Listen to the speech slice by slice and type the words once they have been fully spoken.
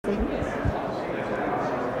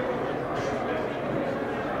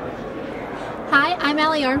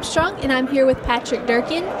Alli Armstrong, and I'm here with Patrick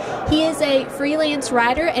Durkin. He is a freelance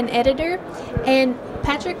writer and editor. And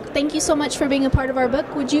Patrick, thank you so much for being a part of our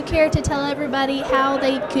book. Would you care to tell everybody how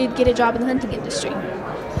they could get a job in the hunting industry?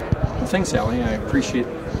 Well, thanks, Alli. I appreciate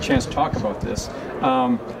the chance to talk about this.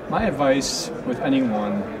 My advice with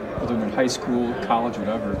anyone, whether they're in high school, college,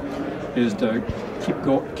 whatever, is to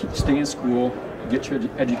stay in school, get your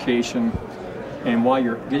education, and while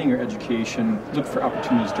you're getting your education, look for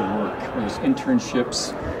opportunities to work. There's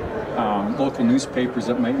internships, local newspapers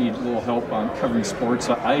that might need a little help on covering sports.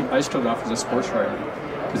 I started off as a sports writer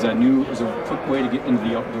because I knew it was a quick way to get into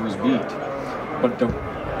the outdoors beat. But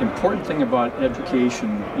the important thing about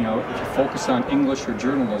education, if you focus on English or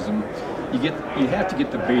journalism, you have to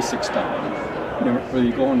get the basics down. Whether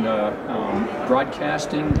you go into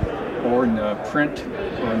broadcasting or in the print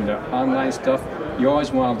or in the online stuff, you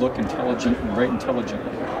always want to look intelligent and write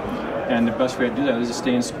intelligently. And the best way to do that is to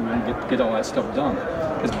stay in school and get all that stuff done.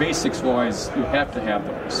 Because basics-wise, you have to have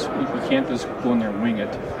those. You can't just go in there and wing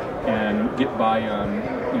it and get by on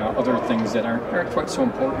other things that aren't quite so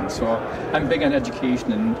important. So I'm big on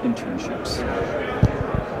education and internships.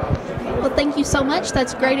 Well, thank you so much.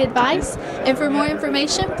 That's great advice. And for more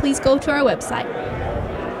information, please go to our website.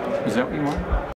 Is that what you want?